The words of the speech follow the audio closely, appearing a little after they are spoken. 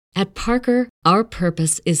At Parker, our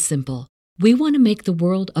purpose is simple. We want to make the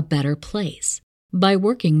world a better place by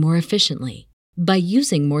working more efficiently, by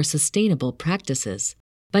using more sustainable practices,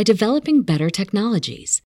 by developing better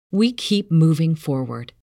technologies. We keep moving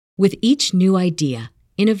forward. With each new idea,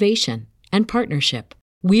 innovation, and partnership,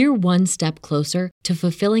 we're one step closer to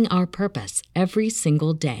fulfilling our purpose every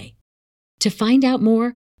single day. To find out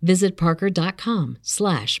more, visit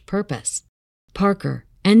parker.com/purpose. Parker,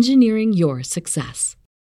 engineering your success.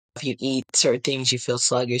 If you eat certain things, you feel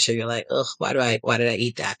sluggish, or you're like, ugh, why did I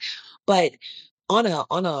eat that? But on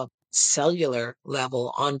a cellular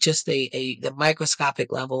level, on just the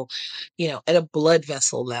microscopic level, at a blood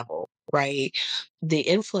vessel level, right? The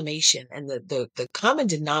inflammation and the common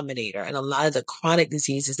denominator and a lot of the chronic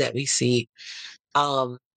diseases that we see,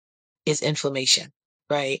 um, is inflammation,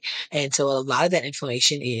 right? And so a lot of that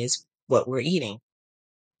inflammation is what we're eating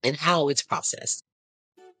and how it's processed.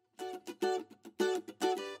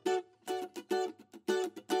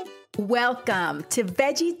 Welcome to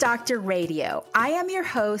Veggie Doctor Radio. I am your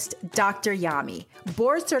host, Dr. Yami,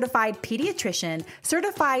 board certified pediatrician,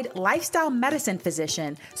 certified lifestyle medicine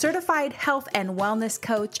physician, certified health and wellness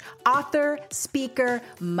coach, author, speaker,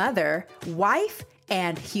 mother, wife,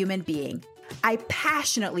 and human being. I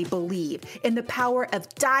passionately believe in the power of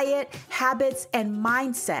diet, habits, and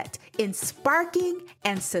mindset in sparking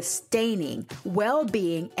and sustaining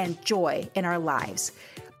well-being and joy in our lives.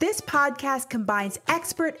 This podcast combines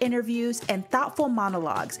expert interviews and thoughtful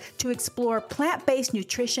monologues to explore plant-based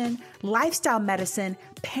nutrition, lifestyle medicine,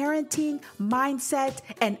 parenting, mindset,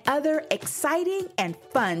 and other exciting and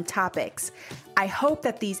fun topics. I hope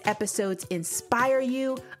that these episodes inspire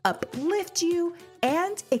you, uplift you,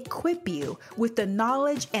 and equip you with the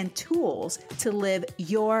knowledge and tools to live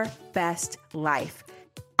your best life.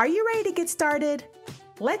 Are you ready to get started?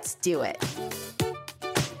 Let's do it.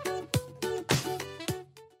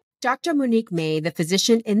 Dr. Monique May, the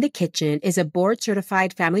physician in the kitchen, is a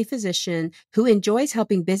board-certified family physician who enjoys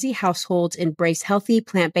helping busy households embrace healthy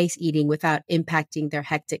plant-based eating without impacting their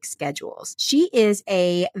hectic schedules. She is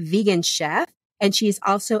a vegan chef, and she is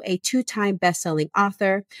also a 2-time best-selling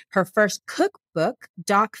author. Her first cookbook,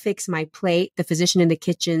 Doc Fix My Plate, The Physician in the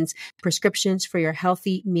Kitchen's Prescriptions for Your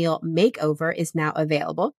Healthy Meal Makeover, is now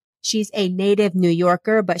available. She's a native New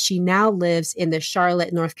Yorker, but she now lives in the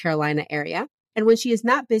Charlotte, North Carolina area. And when she is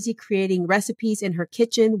not busy creating recipes in her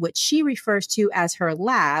kitchen, which she refers to as her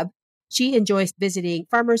lab, she enjoys visiting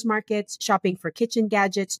farmers markets, shopping for kitchen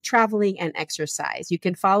gadgets, traveling, and exercise. You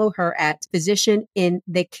can follow her at Physician in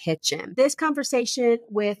the Kitchen. This conversation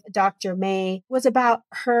with Dr. May was about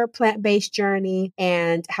her plant-based journey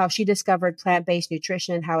and how she discovered plant-based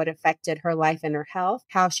nutrition, how it affected her life and her health,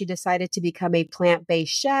 how she decided to become a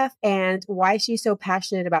plant-based chef, and why she's so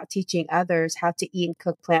passionate about teaching others how to eat and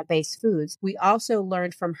cook plant-based foods. We also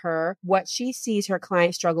learned from her what she sees her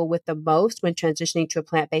clients struggle with the most when transitioning to a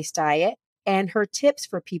plant-based diet, and her tips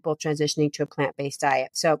for people transitioning to a plant-based diet.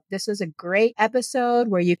 So this is a great episode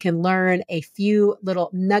where you can learn a few little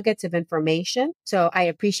nuggets of information. So I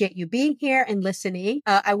appreciate you being here and listening.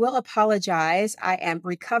 I will apologize. I am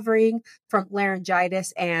recovering from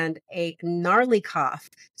laryngitis and a gnarly cough.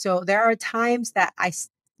 So there are times that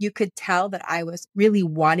you could tell that I was really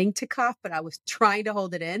wanting to cough, but I was trying to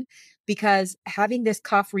hold it in because having this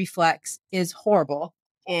cough reflex is horrible.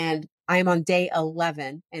 And I'm on day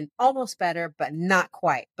 11 and almost better, but not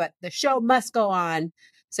quite. But the show must go on.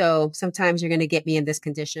 So sometimes you're going to get me in this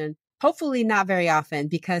condition. Hopefully not very often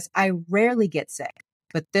because I rarely get sick.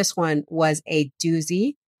 But this one was a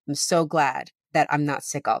doozy. I'm so glad that I'm not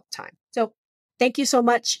sick all the time. So thank you so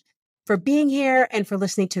much for being here and for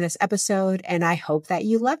listening to this episode. And I hope that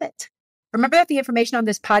you love it. Remember that the information on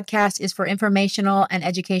this podcast is for informational and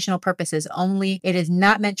educational purposes only. It is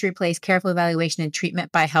not meant to replace careful evaluation and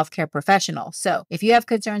treatment by a healthcare professional. So if you have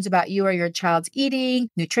concerns about you or your child's eating,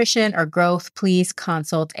 nutrition, or growth, please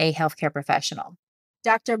consult a healthcare professional.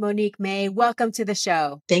 Dr. Monique May, welcome to the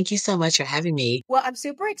show. Thank you so much for having me. Well, I'm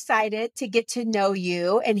super excited to get to know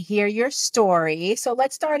you and hear your story. So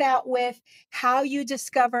let's start out with how you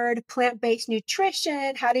discovered plant-based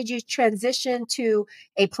nutrition. How did you transition to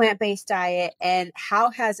a plant-based diet, and how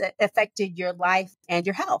has it affected your life and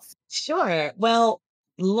your health? Sure. Well,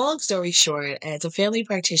 long story short, as a family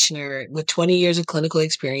practitioner with 20 years of clinical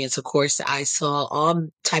experience, of course, I saw all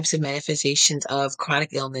types of manifestations of chronic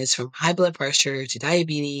illness, from high blood pressure to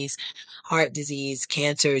diabetes, heart disease,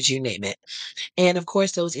 cancers, you name it. And of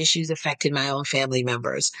course, those issues affected my own family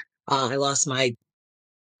members. I lost my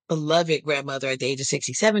beloved grandmother at the age of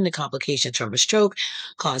 67 to complications from a stroke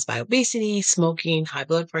caused by obesity, smoking, high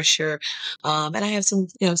blood pressure. And I have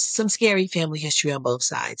some scary family history on both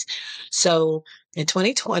sides. So In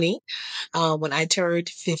 2020, when I turned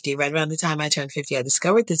 50, right around the time I turned 50, I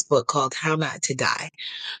discovered this book called How Not to Die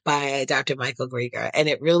by Dr. Michael Greger. And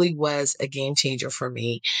it really was a game changer for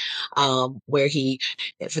me, where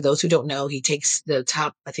for those who don't know, he takes the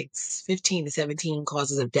top, I think, 15 to 17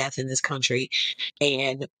 causes of death in this country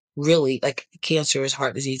and really like cancers,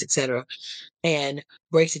 heart disease, etc., and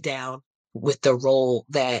breaks it down with the role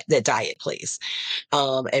that diet plays,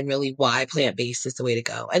 and really why plant-based is the way to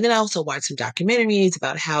go. And then I also watched some documentaries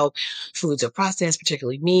about how foods are processed,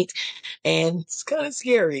 particularly meat, and it's kind of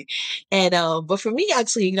scary. And but for me,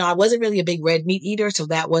 actually, I wasn't really a big red meat eater, so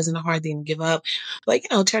that wasn't a hard thing to give up. But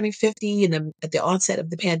turning 50 and at the onset of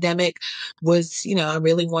the pandemic was, I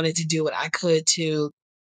really wanted to do what I could to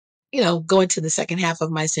go into the second half of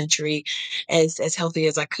my century as healthy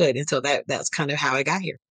as I could. And so that's kind of how I got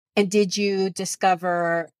here. And did you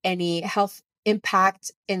discover any health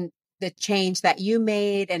impact in the change that you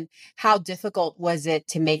made? And how difficult was it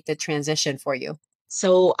to make the transition for you?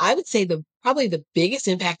 So I would say probably the biggest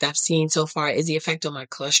impact I've seen so far is the effect on my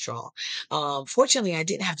cholesterol. Fortunately, I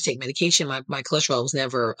didn't have to take medication. My cholesterol was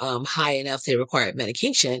never high enough that it required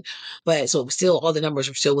medication, but so still all the numbers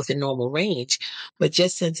were still within normal range. But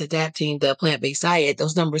just since adapting the plant-based diet,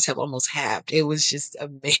 those numbers have almost halved. It was just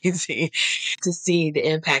amazing to see the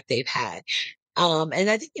impact they've had. And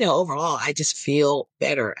I think, overall, I just feel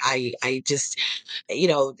better. I just,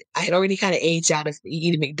 I had already kind of aged out of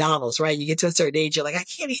eating McDonald's, right? You get to a certain age, you're like, I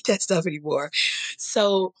can't eat that stuff anymore.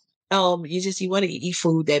 So, you want to eat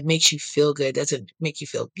food that makes you feel good, doesn't make you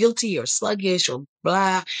feel guilty or sluggish or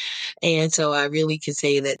blah. And so I really can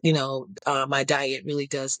say that, my diet really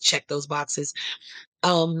does check those boxes.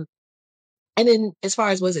 Um, and then as far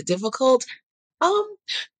as was it difficult? Um,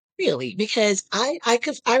 Really, because I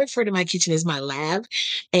refer to my kitchen as my lab,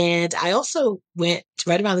 and I also went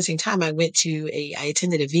right around the same time. I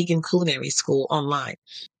attended a vegan culinary school online,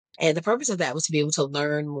 and the purpose of that was to be able to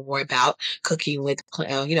learn more about cooking with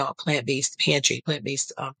a plant-based pantry,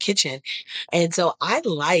 plant-based kitchen, and so I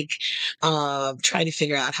like trying to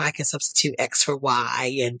figure out how I can substitute X for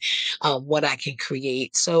Y and what I can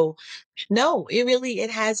create. So no,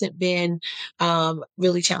 it hasn't been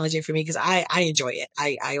really challenging for me because I enjoy it.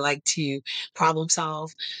 I like to problem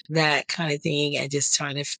solve, that kind of thing, and just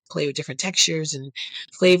trying to play with different textures and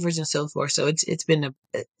flavors and so forth. So that's been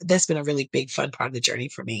a really big fun part of the journey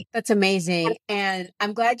for me. That's amazing. And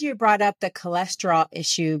I'm glad you brought up the cholesterol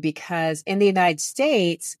issue, because in the United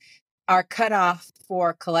States, our cutoff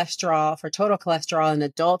for cholesterol, for total cholesterol in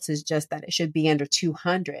adults, is just that it should be under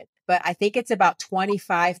 200. But I think it's about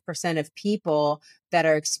 25% of people that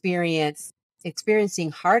are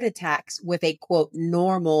experiencing heart attacks with a quote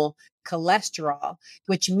normal cholesterol,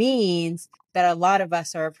 which means that a lot of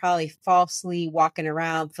us are probably falsely walking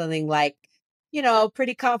around feeling like,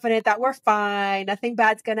 pretty confident that we're fine, nothing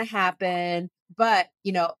bad's going to happen. But,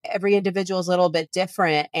 every individual is a little bit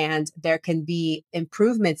different, and there can be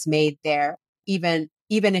improvements made there, even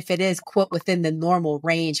if it is quote within the normal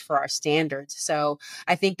range for our standards. So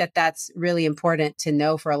I think that that's really important to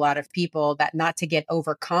know for a lot of people, that not to get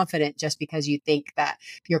overconfident just because you think that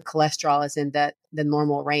your cholesterol is in the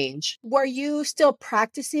normal range. Were you still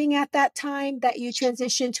practicing at that time that you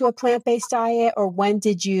transitioned to a plant-based diet, or when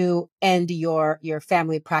did you end your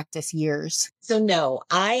family practice years? So no,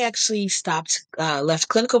 I actually left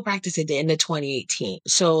clinical practice at the end of 2018.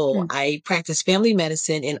 So I practiced family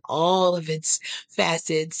medicine in all of its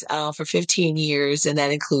facets for 15 years, and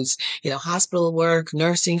that includes, hospital work,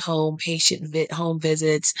 nursing home, home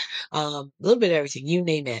visits, a little bit of everything, you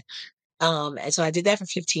name it. And so I did that for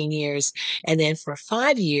 15 years. And then for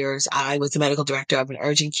 5 years, I was the medical director of an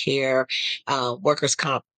urgent care workers'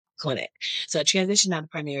 comp clinic. So I transitioned out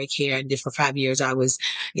of primary care, and did for 5 years. I was,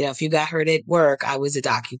 if you got hurt at work, I was a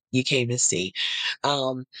doc you came to see.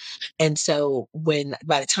 Um, and so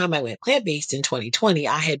by the time I went plant-based in 2020,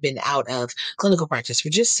 I had been out of clinical practice for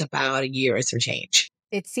just about a year and some change.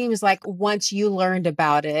 It seems like once you learned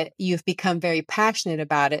about it, you've become very passionate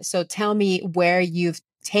about it. So tell me where you've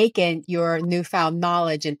taken your newfound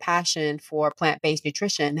knowledge and passion for plant-based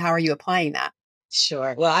nutrition. How are you applying that?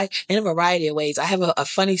 Sure. Well, in a variety of ways. I have a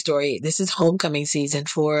funny story. This is homecoming season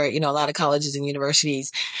for, a lot of colleges and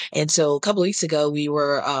universities. And so a couple of weeks ago, we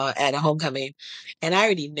were at a homecoming, and I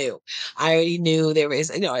already knew. There was,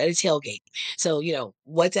 at a tailgate. So,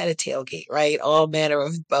 what's at a tailgate, right? All manner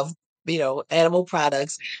of animal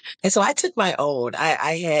products. And so I took my own.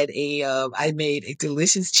 I made a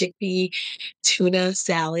delicious chickpea tuna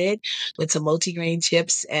salad with some multigrain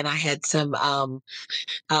chips, and I had some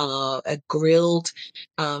a grilled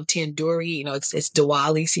tandoori. It's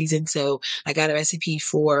Diwali season, so I got a recipe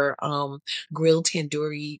for grilled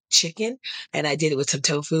tandoori chicken, and I did it with some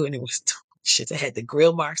tofu, and it was delicious. It had the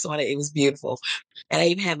grill marks on it. It was beautiful. And I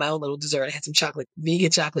even had my own little dessert. I had some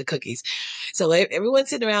vegan chocolate cookies. So everyone's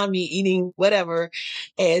sitting around me eating whatever.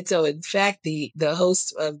 And so in fact, the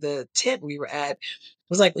host of the tent we were at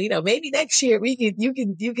was like, well, maybe next year you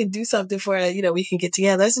can do something for, we can get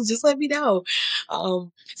together. So just let me know.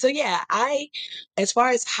 So yeah, as far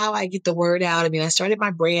as how I get the word out, I mean, I started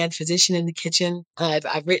my brand, Physician in the Kitchen.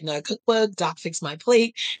 I've written a cookbook, Doc Fix My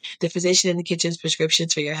Plate, the Physician in the Kitchen's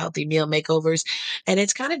prescriptions for your healthy meal makeovers. And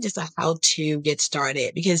it's kind of just a how to get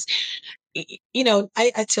started because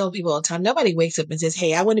I tell people all the time, nobody wakes up and says,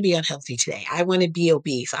 hey, I want to be unhealthy today. I want to be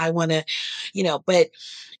obese. I want to, but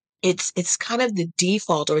it's kind of the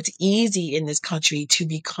default, or it's easy in this country to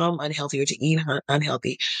become unhealthy or to eat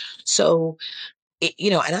unhealthy. So,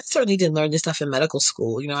 and I certainly didn't learn this stuff in medical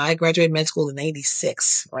school. I graduated med school in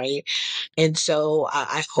 96, right? And so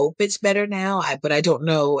I hope it's better now. But I don't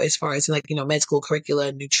know as far as like, med school curricula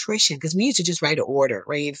and nutrition, because we used to just write an order,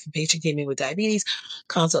 right? If a patient came in with diabetes,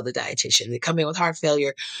 consult the dietitian. They come in with heart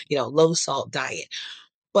failure, low salt diet.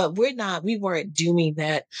 But we weren't doing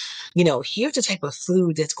that, here's the type of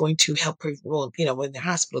food that's going to help, well, in the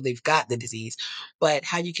hospital, they've got the disease, but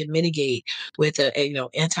how you can mitigate with a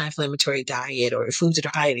anti-inflammatory diet or foods that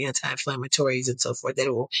are high in anti-inflammatories and so forth that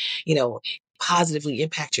will, positively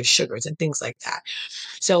impact your sugars and things like that.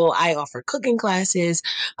 So I offer cooking classes,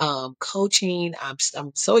 coaching.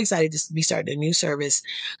 I'm so excited to be starting a new service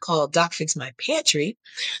called Doc Fix My Pantry.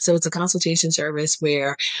 So it's a consultation service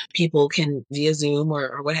where people can via Zoom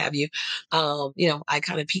or what have you. I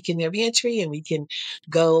kind of peek in their pantry and we can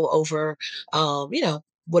go over,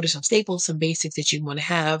 what are some staples, some basics that you want to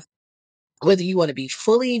have, whether you want to be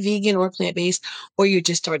fully vegan or plant-based, or you're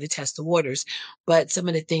just starting to test the waters. But some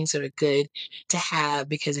of the things that are good to have,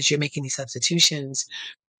 because as you're making these substitutions,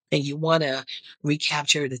 and you want to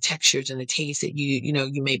recapture the textures and the taste that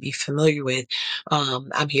you may be familiar with,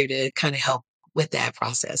 I'm here to kind of help with that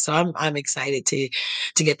process. So I'm excited to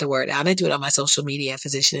get the word out. I do it on my social media,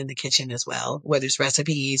 Physician in the Kitchen, as well, whether it's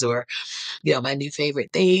recipes or my new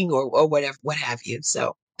favorite thing or whatever, what have you.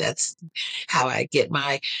 So that's how I get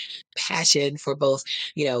my passion for both,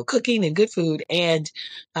 cooking and good food and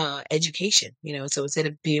education. So instead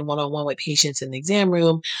of being one-on-one with patients in the exam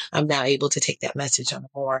room, I'm now able to take that message on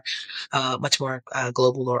a much more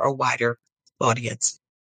global or wider audience.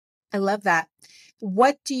 I love that.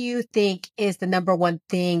 What do you think is the number one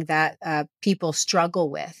thing that people struggle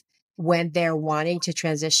with when they're wanting to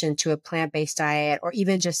transition to a plant-based diet, or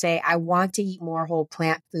even just say, I want to eat more whole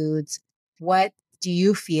plant foods? What do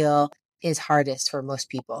you feel is hardest for most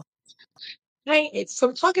people?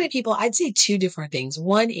 From talking to people, I'd say two different things.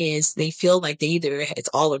 One is they feel like it's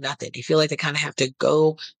all or nothing. They feel like they kind of have to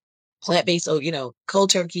go plant-based, so,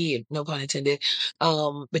 cold turkey, no pun intended.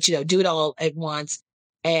 But do it all at once.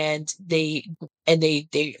 And they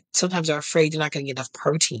sometimes are afraid they're not going to get enough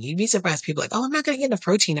protein. You'd be surprised. People are like, oh, I'm not going to get enough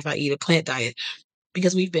protein if I eat a plant diet,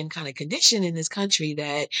 because we've been kind of conditioned in this country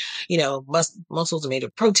that, muscles are made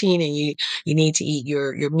of protein, and you need to eat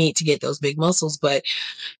your meat to get those big muscles. But,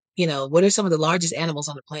 what are some of the largest animals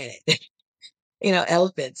on the planet?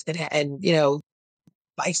 Elephants and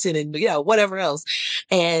bison and whatever else,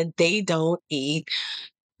 and they don't eat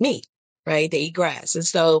meat, right? They eat grass. And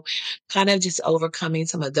so kind of just overcoming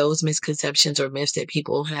some of those misconceptions or myths that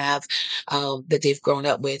people have, that they've grown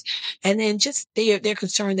up with. And then just they're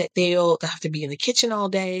concerned that they'll have to be in the kitchen all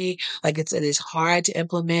day. Like it's hard to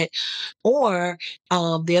implement. Or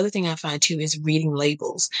the other thing I find too is reading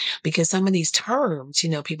labels, because some of these terms,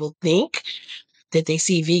 people think that they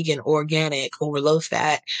see vegan, organic, or low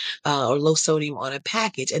fat, or low sodium on a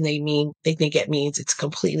package, and they think it means it's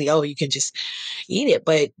completely, oh, you can just eat it.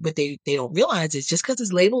 But they don't realize it's just because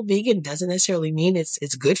it's labeled vegan doesn't necessarily mean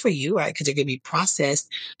it's good for you, right? Because there could be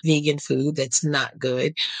processed vegan food that's not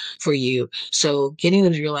good for you. So getting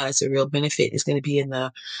them to realize the real benefit is going to be in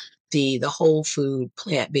the whole food,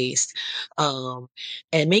 plant-based, and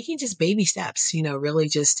making just baby steps, really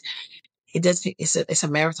just, it's a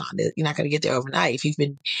marathon. You're not going to get there overnight. If you've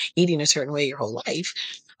been eating a certain way your whole life,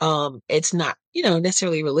 it's not,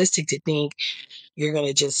 necessarily realistic to think you're going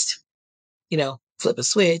to just, flip a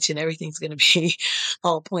switch and everything's going to be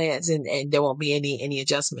all plants, and there won't be any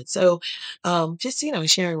adjustments. So, just,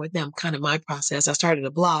 sharing with them kind of my process. I started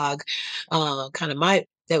a blog, kind of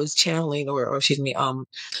that was channeling or excuse me,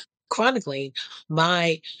 chronicling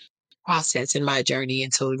my process and my journey.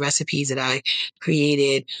 And so the recipes that I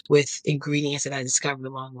created with ingredients that I discovered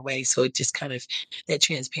along the way. So it just kind of that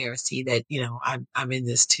transparency that, I'm in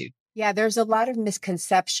this too. Yeah, there's a lot of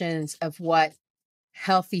misconceptions of what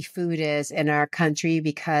healthy food is in our country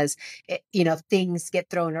because things get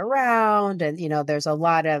thrown around and there's a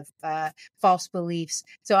lot of false beliefs.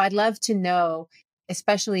 So I'd love to know,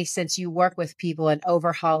 especially since you work with people and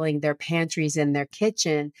overhauling their pantries and their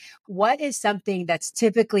kitchen, what is something that's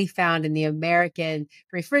typically found in the American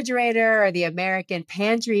refrigerator or the American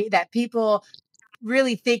pantry that people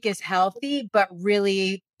really think is healthy but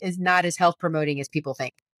really is not as health promoting as people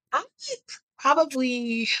think? I would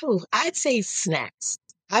probably, I'd say snacks.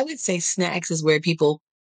 I would say snacks is where people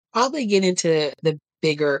probably get into the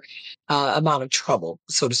bigger amount of trouble,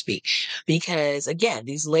 so to speak, because again,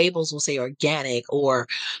 these labels will say organic or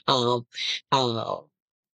um,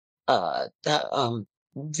 uh,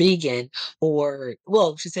 vegan, or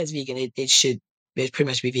well, if it says vegan, it should pretty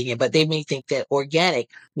much be vegan, but they may think that organic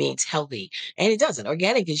means healthy, and it doesn't.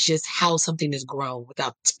 Organic is just how something is grown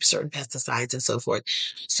without certain pesticides and so forth.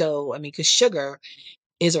 So, I mean, because sugar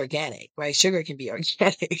is organic, right? Sugar can be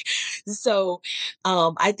organic. So,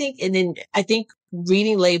 I think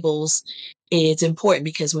reading labels is important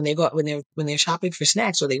because when they go when they're shopping for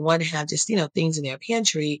snacks or they want to have just things in their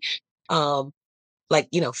pantry, um, like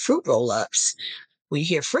fruit roll ups. When you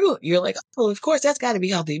hear fruit, you're like, oh, of course that's got to be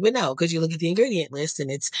healthy. But no, because you look at the ingredient list and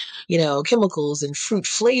it's, chemicals and fruit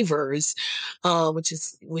flavors,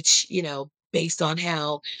 which, based on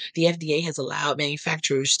how the FDA has allowed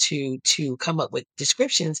manufacturers to come up with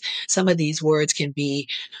descriptions, some of these words can be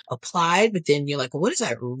applied, but then you're like, well, what does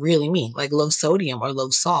that really mean? Like low sodium or low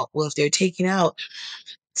salt. Well, if they're taking out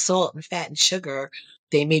salt and fat and sugar,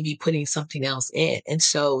 they may be putting something else in. And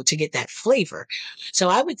so to get that flavor. So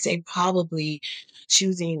I would say probably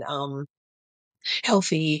choosing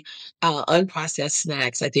healthy, unprocessed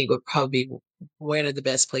snacks, I think would probably be one of the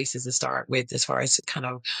best places to start with as far as kind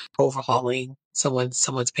of overhauling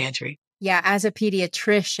someone's pantry. Yeah, as a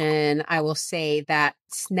pediatrician, I will say that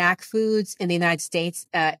snack foods in the United States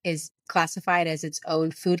is classified as its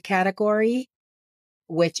own food category,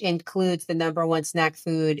 which includes the number one snack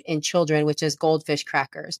food in children, which is goldfish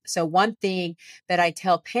crackers. So one thing that I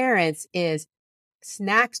tell parents is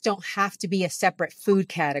snacks don't have to be a separate food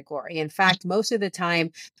category. In fact, most of the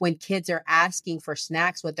time when kids are asking for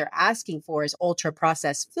snacks, what they're asking for is ultra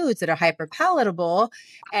processed foods that are hyper palatable,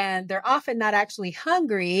 and they're often not actually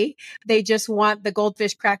hungry. They just want the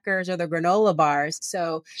goldfish crackers or the granola bars.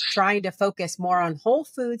 So trying to focus more on whole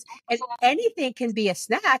foods, and anything can be a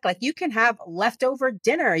snack. Like you can have leftover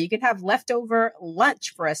dinner, you can have leftover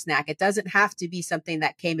lunch for a snack. It doesn't have to be something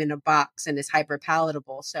that came in a box and is hyper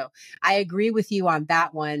palatable. So I agree with you on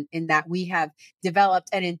that one, in that we have developed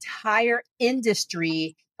an entire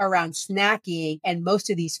industry around snacking, and most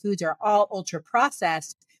of these foods are all ultra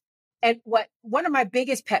processed. And one of my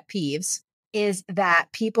biggest pet peeves is that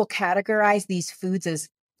people categorize these foods as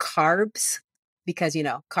carbs because,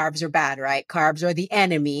 carbs are bad, right? Carbs are the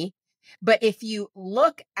enemy. But if you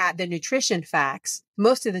look at the nutrition facts,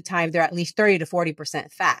 most of the time they're at least 30 to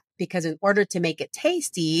 40% fat, because in order to make it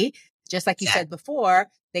tasty, just like you said before,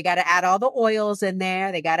 they got to add all the oils in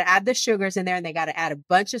there. They got to add the sugars in there, and they got to add a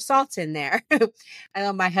bunch of salts in there. I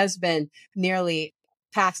know my husband nearly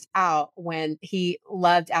passed out when he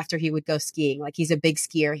loved after he would go skiing. Like he's a big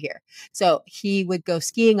skier here. So he would go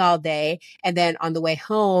skiing all day. And then on the way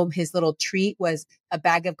home, his little treat was a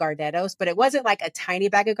bag of Gardettos, but it wasn't like a tiny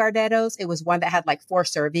bag of Gardettos. It was one that had like 4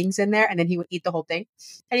 servings in there, and then he would eat the whole thing.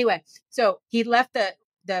 Anyway, so he left the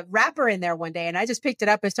wrapper in there one day, and I just picked it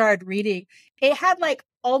up and started reading. It had like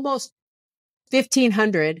almost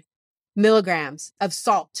 1,500 milligrams of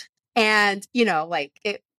salt and,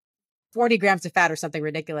 40 grams of fat or something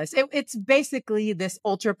ridiculous. It's basically this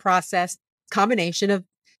ultra processed combination of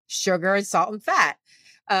sugar and salt and fat.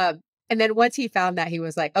 And then once he found that, he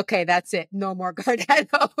was like, okay, that's it. No more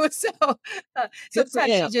Gardetto. So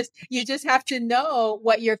sometimes you just have to know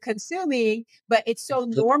what you're consuming, but it's so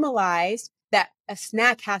normalized that a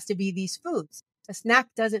snack has to be these foods. A snack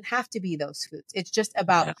doesn't have to be those foods. It's just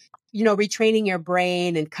about, retraining your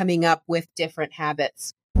brain and coming up with different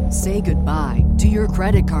habits. Say goodbye to your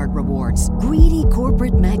credit card rewards. Greedy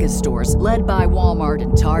corporate mega stores, led by Walmart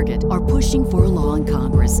and Target, are pushing for a law in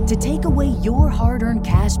Congress to take away your hard-earned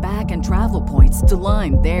cash back and travel points to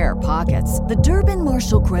line their pockets. The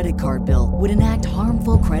Durbin-Marshall credit card bill would enact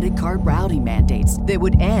harmful credit card routing mandates that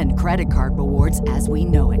would end credit card rewards as we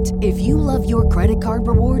know it. If you love your credit card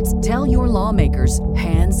rewards, tell your lawmakers,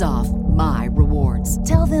 hands off my rewards.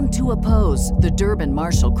 Tell them to oppose the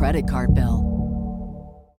Durbin-Marshall credit card bill.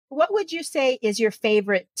 what would you say is your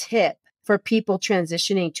favorite tip for people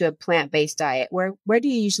transitioning to a plant-based diet? Where do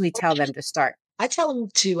you usually tell them to start? I tell them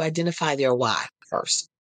to identify their why first.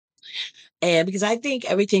 And because I think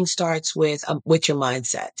everything starts with your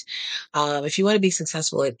mindset. If you want to be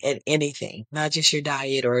successful at anything, not just your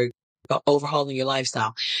diet or overhauling your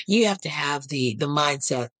lifestyle, you have to have the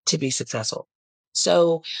mindset to be successful.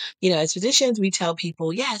 So, as physicians, we tell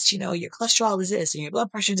people, yes, your cholesterol is this and your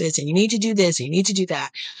blood pressure is this, and you need to do this and you need to do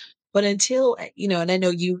that. But until, and I know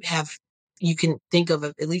you can think of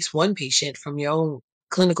at least one patient from your own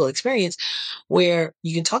clinical experience where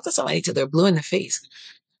you can talk to somebody till they're blue in the face.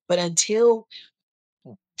 But until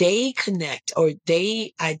they connect or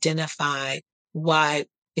they identify why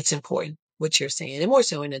it's important, what you're saying, and more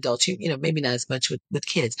so in adults, maybe not as much with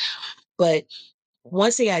kids, but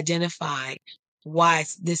once they identify why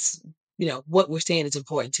this, what we're saying is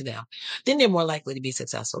important to them, then they're more likely to be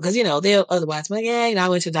successful. Because, they'll otherwise be like, yeah, I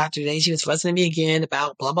went to the doctor today. She was fussing at me again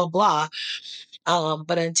about blah, blah, blah.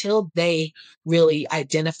 But until they really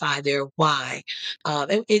identify their why,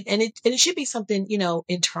 and it should be something,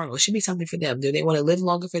 internal. It should be something for them. Do they want to live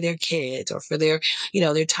longer for their kids, or for their,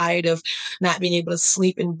 they're tired of not being able to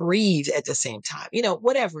sleep and breathe at the same time,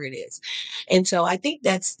 whatever it is. And so I think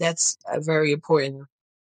that's a very important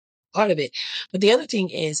part of it. But the other thing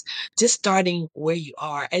is just starting where you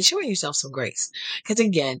are and showing yourself some grace. Because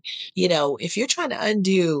again, if you're trying to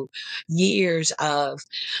undo years of,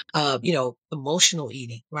 emotional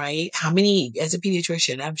eating, right? How many, as a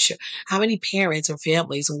pediatrician, I'm sure, how many parents or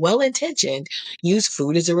families, well-intentioned, use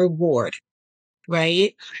food as a reward,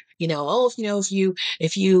 right?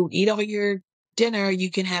 If you eat all your dinner, you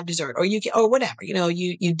can have dessert, or you can, or whatever, you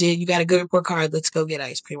got a good report card, let's go get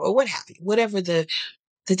ice cream, or what have you, whatever the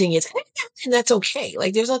thing is, and that's okay.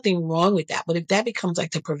 Like, there's nothing wrong with that. But if that becomes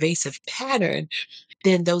like the pervasive pattern,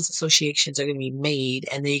 then those associations are going to be made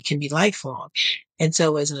and they can be lifelong. And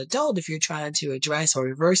so as an adult, if you're trying to address or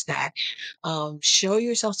reverse that, show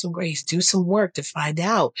yourself some grace, do some work to find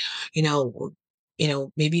out, you know,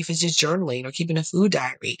 maybe if it's just journaling or keeping a food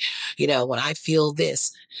diary, when I feel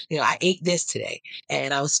this, I ate this today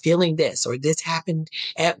and I was feeling this, or this happened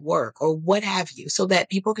at work, or what have you, so that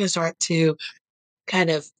people can start to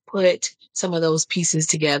kind of put some of those pieces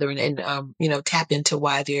together and tap into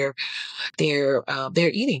why they're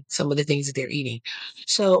eating some of the things that they're eating.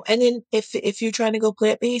 So, and then if you're trying to go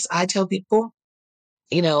plant-based, I tell people,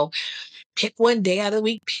 you know, pick one day out of the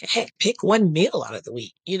week, heck, pick one meal out of the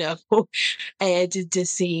week, and to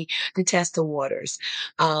see, to test the waters.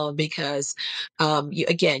 Because,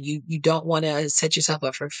 you don't want to set yourself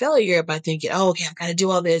up for failure by thinking, oh, okay, I've got to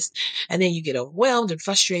do all this. And then you get overwhelmed and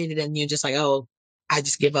frustrated and you're just like, oh, I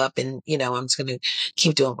just give up and, I'm just going to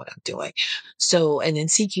keep doing what I'm doing. So, and then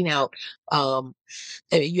seeking out, I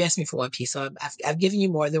mean, you asked me for one piece, so I've given you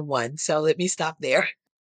more than one. So let me stop there.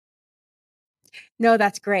 No,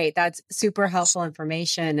 that's great. That's super helpful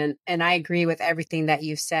information. And I agree with everything that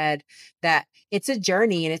you said, that it's a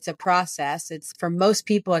journey and it's a process. It's, for most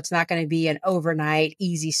people, it's not going to be an overnight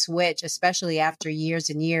easy switch, especially after years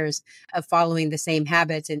and years of following the same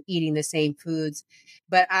habits and eating the same foods.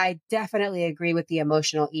 But I definitely agree with the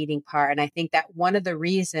emotional eating part. And I think that one of the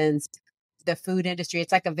reasons the food industry,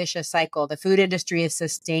 it's like a vicious cycle. The food industry is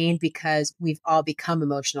sustained because we've all become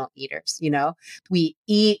emotional eaters. We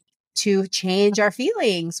eat to change our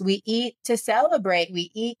feelings. We eat to celebrate. We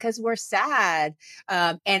eat because we're sad.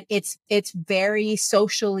 And it's very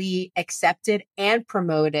socially accepted and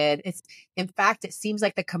promoted. In fact, it seems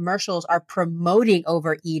like the commercials are promoting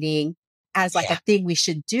overeating as like Yeah. a thing we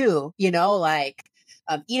should do, like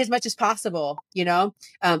eat as much as possible,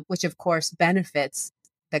 which of course benefits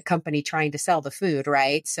the company trying to sell the food,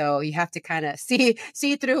 right? So you have to kind of see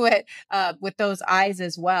through it with those eyes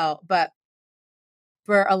as well. But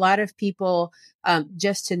for a lot of people,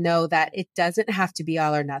 just to know that it doesn't have to be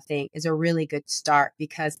all or nothing is a really good start,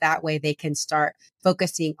 because that way they can start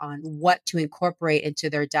focusing on what to incorporate into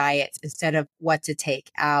their diets instead of what to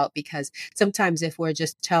take out. Because sometimes if we're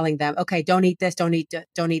just telling them, okay, don't eat this, don't eat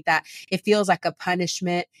that, it feels like a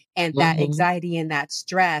punishment. And that Mhm. anxiety and that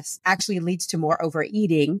stress actually leads to more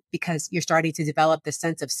overeating, because you're starting to develop this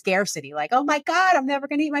sense of scarcity, like, oh my God, I'm never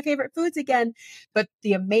going to eat my favorite foods again. But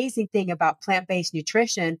the amazing thing about plant-based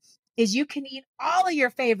nutrition is you can eat all of your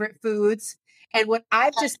favorite foods. And what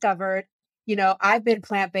I've discovered, I've been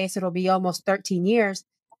plant-based, it'll be almost 13 years.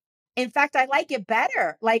 In fact, I like it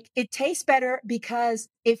better. Like, it tastes better because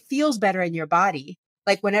it feels better in your body.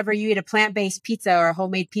 Like, whenever you eat a plant-based pizza or a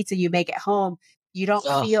homemade pizza you make at home, you don't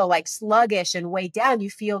Oh, feel like sluggish and weighed down. You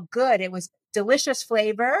feel good. It was delicious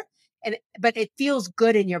flavor. but it feels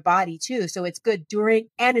good in your body too. So it's good during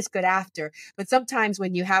and it's good after. But sometimes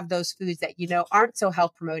when you have those foods that aren't so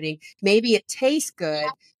health promoting, maybe it tastes good,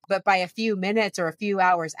 but by a few minutes or a few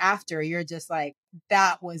hours after, you're just like,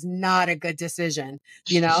 that was not a good decision,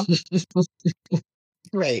 you know?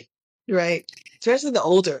 Right. Right. Especially the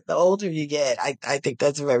older you get. I think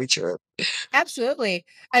that's very true. Absolutely.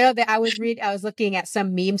 I know that I was looking at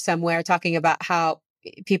some meme somewhere talking about how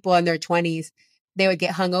people in their 20s, they would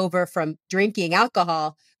get hungover from drinking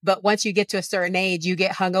alcohol. But once you get to a certain age, you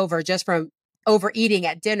get hungover just from overeating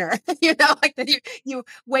at dinner. Like that you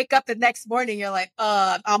wake up the next morning, you're like,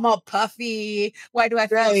 I'm all puffy. Why do I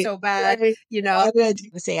feel Right, so bad? right. You Oh, know?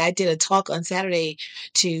 I did a talk on Saturday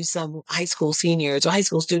to some high school seniors or high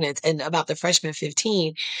school students and about the freshman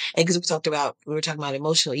 15. And because we were talking about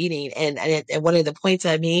emotional eating. And one of the points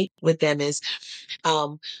I made with them is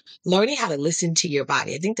um, learning how to listen to your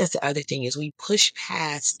body. I think that's the other thing is we push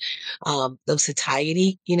past those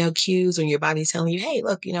satiety, cues when your body's telling you, hey,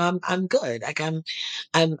 look, I'm good. Like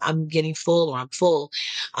I'm getting full or I'm full.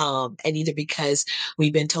 And either because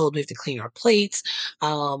we've been told we have to clean our plates,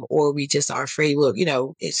 or we just are afraid, well,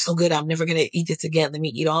 it's so good, I'm never going to eat this again. Let me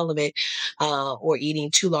eat all of it. Or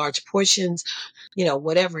eating too large portions,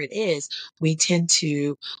 whatever it is, we tend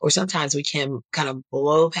to, or sometimes we can kind of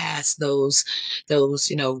blow past those,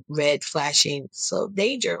 red flashing, slow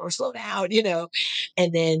danger or slow down,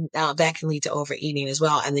 and then that can lead to overeating as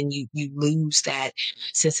well. And then you lose that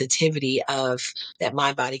sensitivity of that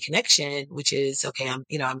mind body connection, which is, okay,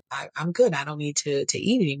 I'm good. I don't need to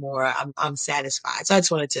eat anymore. I'm satisfied. So I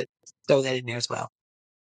just wanted to throw that in there as well.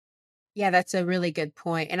 Yeah, that's a really good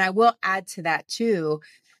point. And I will add to that too,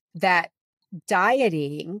 that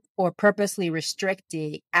dieting or purposely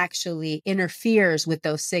restricting actually interferes with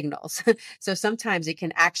those signals. So sometimes it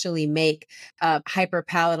can actually make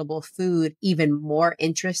hyperpalatable food even more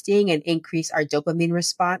interesting and increase our dopamine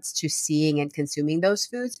response to seeing and consuming those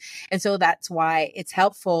foods. And so that's why it's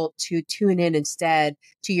helpful to tune in instead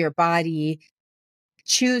to your body,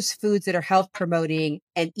 choose foods that are health promoting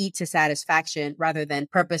and eat to satisfaction rather than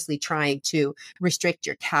purposely trying to restrict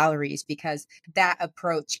your calories, because that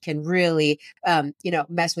approach can really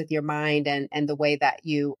mess with your mind and the way that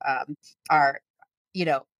you are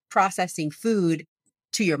processing food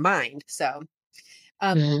to your mind. So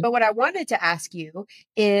Mhm. but what I wanted to ask you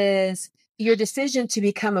is your decision to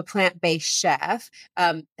become a plant-based chef.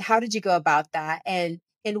 How did you go about that? And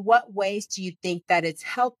in what ways do you think that it's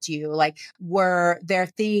helped you? Like, were there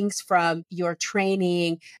things from your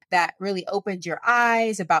training that really opened your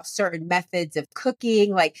eyes about certain methods of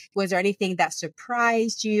cooking? Like, was there anything that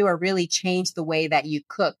surprised you or really changed the way that you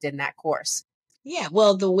cooked in that course? Yeah,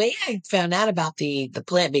 well, the way I found out about the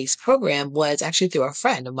plant-based program was actually through a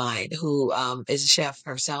friend of mine who is a chef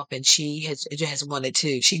herself, and she has wanted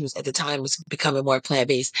to. She was at the time was becoming more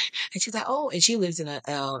plant-based, and she's like, oh, and she lives in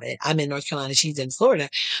I'm in North Carolina, she's in Florida.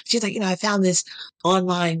 She's like, I found this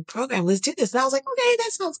online program. Let's do this. And I was like, okay,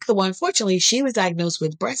 that sounds good. Well, unfortunately, she was diagnosed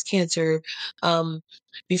with breast cancer um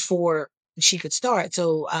before she could start.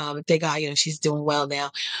 So thank God, she's doing well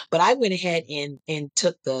now. But I went ahead and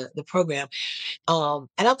took the program, and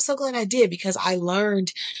I'm so glad I did because I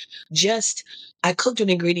learned just, I cooked with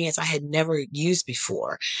ingredients I had never used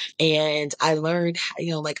before. And I learned,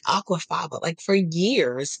 like aquafaba, like for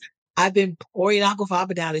years, I've been pouring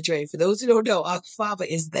aquafaba down the drain. For those who don't know, aquafaba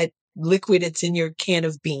is that liquid that's in your can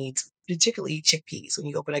of beans, particularly chickpeas, when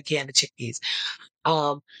you open a can of chickpeas.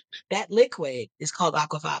 Um, that liquid is called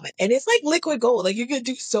aquafaba, and it's like liquid gold. Like you can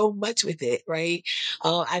do so much with it, right?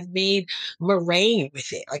 I've made meringue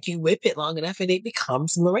with it. Like you whip it long enough, and it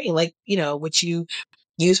becomes meringue, like what you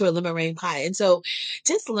use for a lemon meringue pie. And so,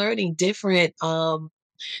 just learning different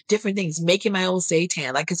things, making my own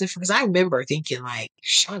seitan. Like, because I remember thinking like,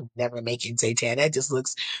 I'm never making seitan. That just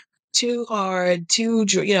looks too hard,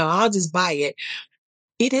 I'll just buy it.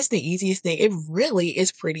 It is the easiest thing. It really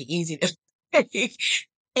is pretty easy to make.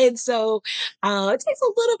 And so it takes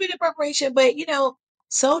a little bit of preparation, but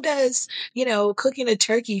so does, cooking a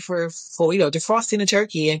turkey for defrosting a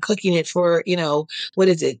turkey and cooking it for, what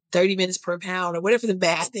is it, 30 minutes per pound or whatever the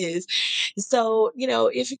math is. So,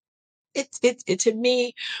 if it to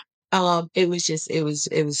me, it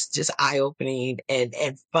was just eye opening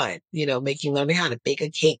and fun, learning how to bake a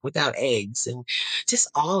cake without eggs and just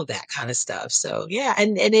all of that kind of stuff. So yeah,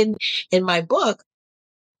 and in my book,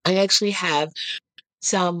 I actually have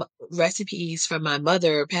some recipes from my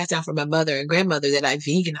mother, passed down from my mother and grandmother, that I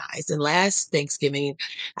veganized. And last Thanksgiving,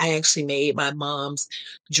 I actually made my mom's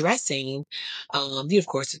dressing. Of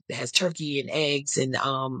course, it has turkey and eggs and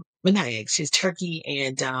Monique. She's turkey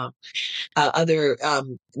and other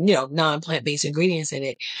non-plant-based ingredients in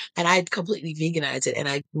it. And I completely veganized it and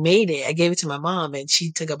I made it. I gave it to my mom and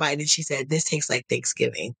she took a bite and she said, "This tastes like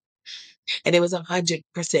Thanksgiving." And it was 100%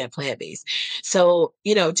 plant-based. So,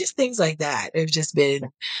 just things like that have just been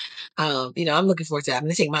I'm looking forward to that. I'm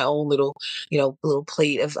gonna take my own little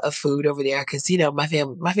plate of food over there because my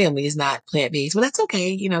family is not plant based, but that's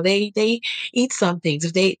okay. They eat some things.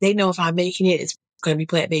 If they know if I'm making it, it's gonna be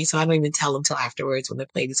plant based, so I don't even tell them till afterwards when the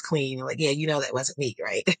plate is clean. I'm like, yeah, that wasn't meat,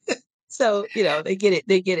 right? So they get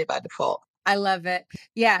it by default. I love it.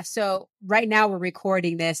 Yeah. So right now we're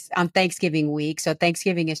recording this on Thanksgiving week. So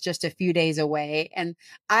Thanksgiving is just a few days away. And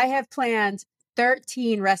I have planned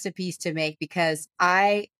 13 recipes to make because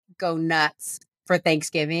I go nuts for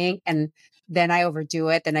Thanksgiving and then I overdo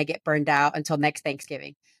it. Then I get burned out until next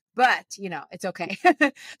Thanksgiving. But, it's okay.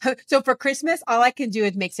 So for Christmas, all I can do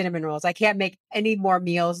is make cinnamon rolls. I can't make any more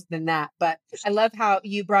meals than that. But I love how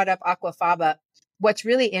you brought up aquafaba. What's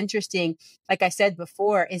really interesting, like I said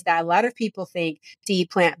before, is that a lot of people think to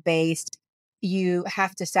eat plant-based, you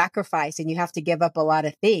have to sacrifice and you have to give up a lot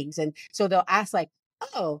of things. And so they'll ask like,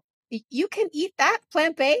 oh, you can eat that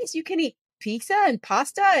plant-based? You can eat pizza and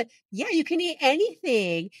pasta? Yeah, you can eat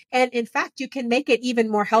anything. And in fact, you can make it even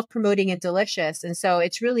more health promoting and delicious. And so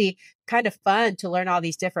it's really kind of fun to learn all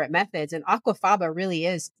these different methods. And aquafaba really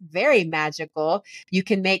is very magical. You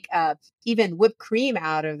can make even whipped cream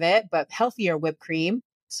out of it, but healthier whipped cream.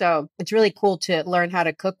 So it's really cool to learn how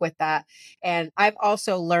to cook with that. And I've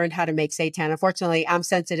also learned how to make seitan. Unfortunately, I'm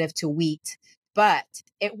sensitive to wheat, but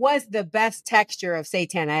it was the best texture of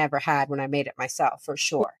seitan I ever had when I made it myself, for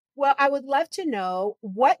sure. Well, I would love to know,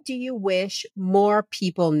 what do you wish more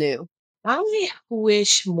people knew? I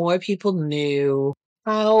wish more people knew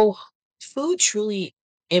how food truly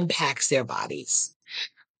impacts their bodies.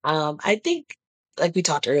 I think, like we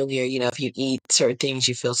talked earlier, if you eat certain things,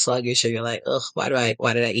 you feel sluggish, or you're like, ugh, why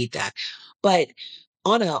did I eat that? But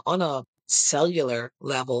on a cellular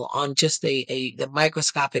level, on just the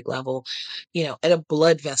microscopic level, at a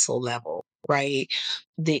blood vessel level, right?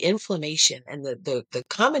 The inflammation and the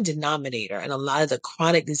common denominator and a lot of the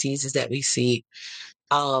chronic diseases that we see,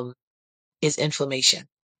 um, is inflammation,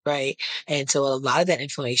 right? And so a lot of that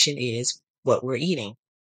inflammation is what we're eating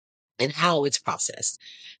and how it's processed.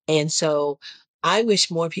 And so I wish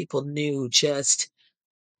more people knew just,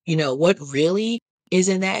 what really is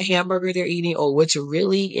in that hamburger they're eating, or what's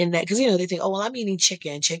really in that. Because, they think, oh, well, I'm eating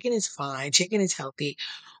chicken. Chicken is fine. Chicken is healthy.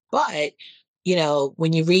 But,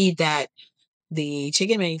 when you read that the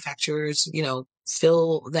chicken manufacturers,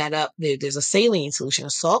 fill that up, there's a saline solution, a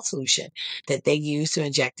salt solution that they use to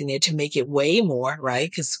inject in there to make it weigh more, right?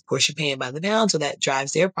 Because, of course, you're paying by the pound. So that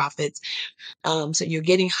drives their profits. So you're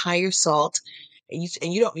getting higher salt, and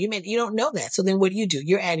you don't know that. So then what do?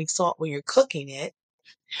 You're adding salt when you're cooking it.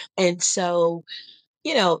 And so,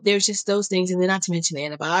 there's just those things. And then not to mention the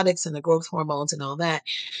antibiotics and the growth hormones and all that.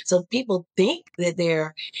 So people think that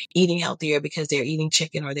they're eating healthier because they're eating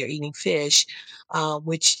chicken or they're eating fish,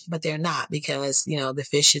 but they're not, because, the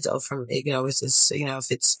fish is from, it's just,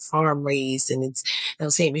 if it's farm raised, and it's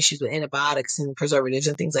those same issues with antibiotics and preservatives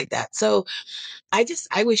and things like that. So I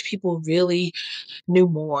wish people really knew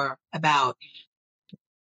more about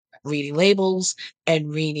reading labels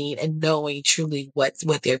and reading and knowing truly what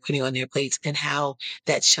they're putting on their plates and how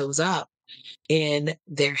that shows up in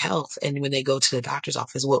their health. And when they go to the doctor's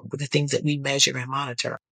office, what the things that we measure and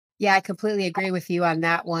monitor. Yeah, I completely agree with you on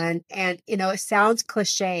that one. And, it sounds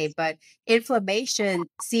cliche, but inflammation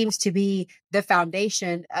seems to be the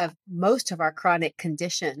foundation of most of our chronic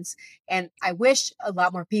conditions. And I wish a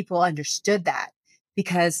lot more people understood that,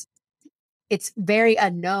 because it's very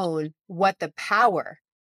unknown what the power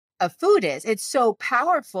of food is. It's so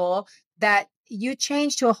powerful that you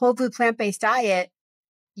change to a whole food plant-based diet,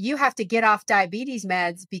 you have to get off diabetes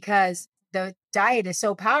meds because the diet is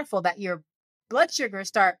so powerful that your blood sugars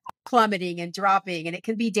start plummeting and dropping, and it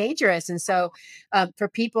can be dangerous. And so, for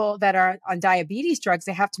people that are on diabetes drugs,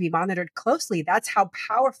 they have to be monitored closely. That's how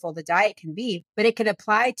powerful the diet can be. But it can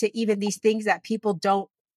apply to even these things that people don't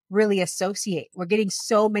really associate. We're getting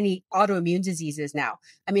so many autoimmune diseases now.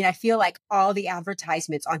 I mean, I feel like all the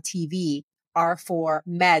advertisements on TV are for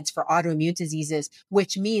meds for autoimmune diseases,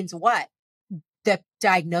 which means what? The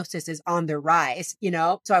diagnosis is on the rise.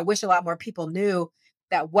 So I wish a lot more people knew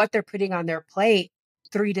that what they're putting on their plate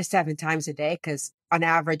 3 to 7 times a day, because on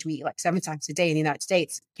average we eat like 7 times a day in the United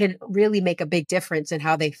States, can really make a big difference in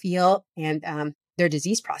how they feel and their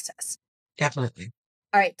disease process. Definitely.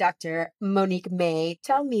 All right, Dr. Monique May,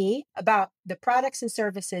 tell me about the products and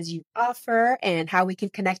services you offer and how we can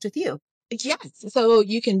connect with you. Yes. So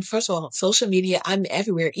you can, first of all, social media, I'm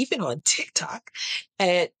everywhere, even on TikTok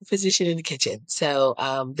at Physician in the Kitchen. So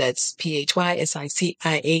that's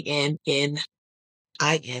PHYSICIANNIN,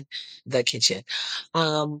 the kitchen.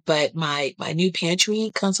 But my new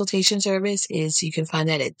pantry consultation service is, you can find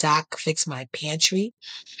that at Doc Fix My Pantry.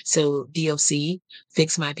 So DOC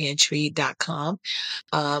fixmypantry.com.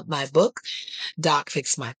 My book, Doc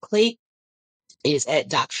Fix My Plate, is at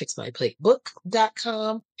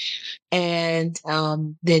docfixmyplatebook.com. And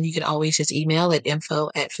then you can always just email at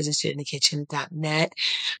info@physicianinthekitchen.net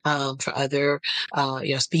for other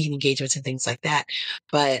speaking engagements and things like that.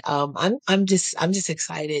 But I'm just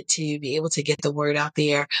excited to be able to get the word out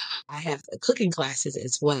there. I have cooking classes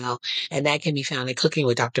as well, and that can be found at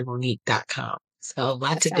cookingwithdrmonique.com. So That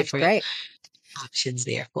lots of sounds different great. options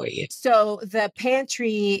there for you. So the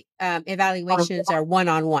pantry evaluations are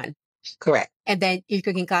one-on-one. Correct. And then your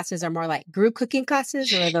cooking classes are more like group cooking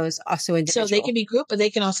classes, or are those also So they individual? can be group, but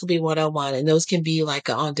they can also be one-on-one. And those can be like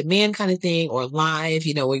an on-demand kind of thing, or live,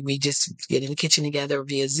 when we just get in the kitchen together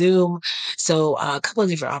via Zoom. So a couple of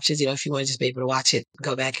different options, if you want to just be able to watch it,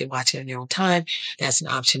 go back and watch it on your own time, that's an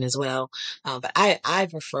option as well. But I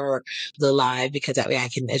prefer the live, because that way I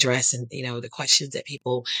can address, and, the questions that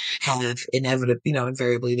people have inevitably,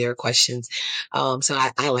 invariably there are questions. So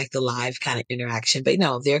I like the live kind of interaction, but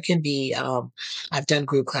there can be, I've done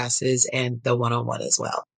group classes and the one-on-one as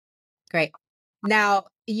well. Great. Now,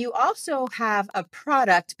 you also have a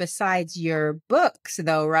product besides your books,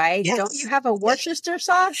 though, right? Don't you Yes, have a Worcester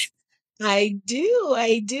sauce? I do.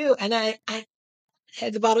 And I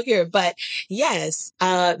had the bottle here, but yes,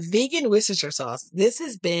 vegan Worcestershire sauce. This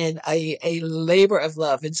has been a labor of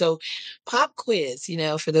love. And so, pop quiz,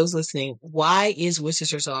 for those listening, why is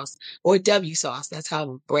Worcestershire sauce, or W sauce? That's how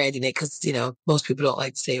I'm branding it, because, most people don't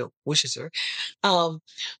like to say Worcestershire.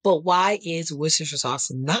 But why is Worcestershire sauce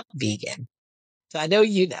not vegan? So I know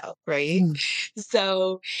right? Mm.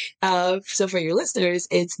 So for your listeners,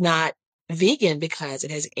 it's not vegan because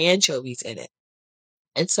it has anchovies in it.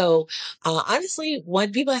 And so, honestly,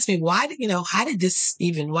 when people ask me, why was this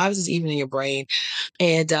even in your brain?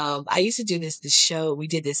 And I used to do this show. We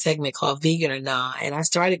did this segment called Vegan or Nah, and I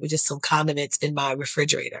started with just some condiments in my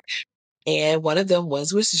refrigerator. And one of them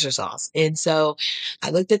was Worcestershire sauce. And so I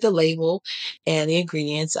looked at the label and the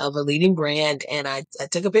ingredients of a leading brand, and I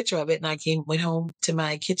took a picture of it, and I went home to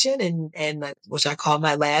my kitchen, and which I call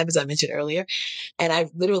my lab, as I mentioned earlier. And I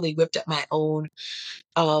literally whipped up my own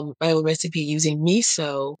recipe using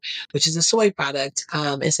miso, which is a soy product,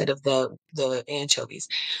 instead of the anchovies.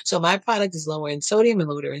 So my product is lower in sodium and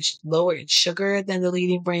lower in sugar than the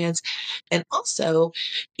leading brands. And also,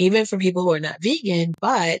 even for people who are not vegan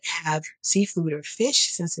but have seafood or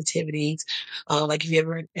fish sensitivities, like if you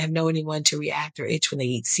ever have known anyone to react or itch when they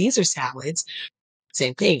eat Caesar salads,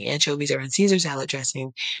 same thing. Anchovies are in Caesar salad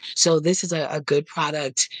dressing. So this is a good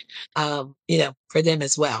product, for them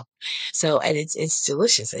as well. So, and it's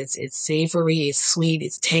delicious. It's savory, it's sweet,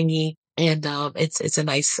 it's tangy, and it's a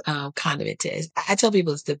nice condiment I tell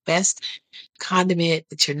people it's the best condiment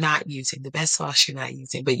that you're not using, the best sauce you're not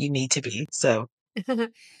using, but you need to be. So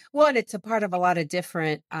Well, and it's a part of a lot of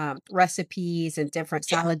different recipes and different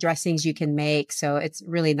yeah, salad dressings you can make. So it's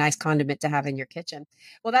really nice condiment to have in your kitchen.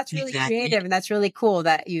 Well, that's really exactly. creative, and that's really cool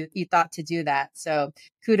that you thought to do that. So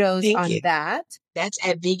kudos Thank on you. that. That's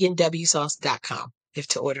at veganwsauce.com if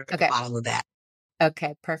to order a Okay. bottle of that.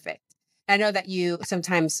 Okay, perfect. I know that you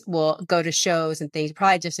sometimes will go to shows and things,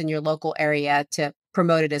 probably just in your local area to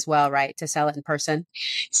promote it as well, right? To sell it in person.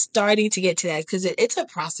 Starting to get to that, because it's a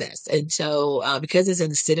process. And so, because it's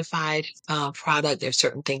an acidified product, there's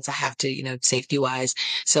certain things I have to, safety wise.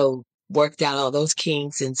 So worked out all those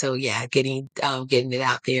kinks. And so, yeah, getting it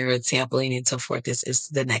out there and sampling and so forth is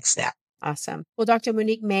the next step. Awesome. Well, Dr.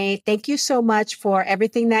 Monique May, thank you so much for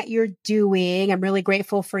everything that you're doing. I'm really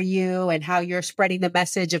grateful for you and how you're spreading the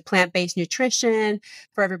message of plant-based nutrition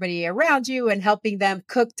for everybody around you and helping them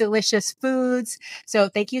cook delicious foods. So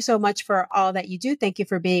thank you so much for all that you do. Thank you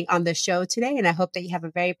for being on the show today. And I hope that you have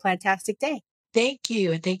a very fantastic day. Thank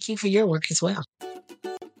you. And thank you for your work as well.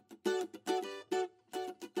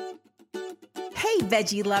 Hey,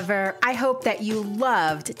 veggie lover. I hope that you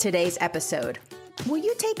loved today's episode. Will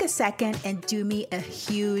you take a second and do me a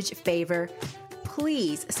huge favor?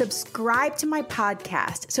 Please subscribe to my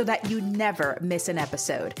podcast so that you never miss an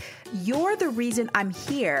episode. You're the reason I'm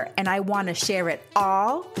here, and I want to share it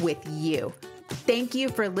all with you. Thank you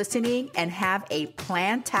for listening, and have a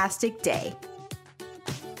plantastic day.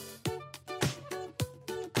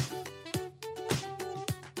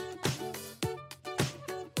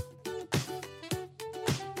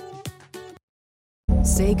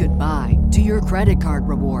 Say goodbye to your credit card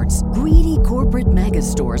rewards. Greedy corporate mega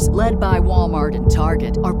stores, led by Walmart and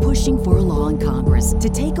Target, are pushing for a law in Congress to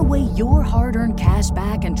take away your hard-earned cash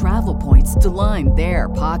back and travel points to line their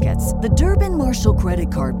pockets. The Durbin-Marshall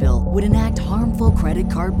credit card bill would enact harmful credit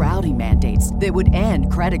card routing mandates that would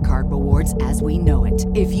end credit card rewards as we know it.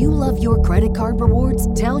 If you love your credit card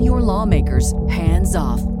rewards, tell your lawmakers, hands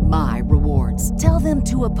off my rewards. Tell them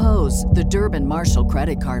to oppose the Durbin-Marshall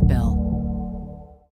credit card bill.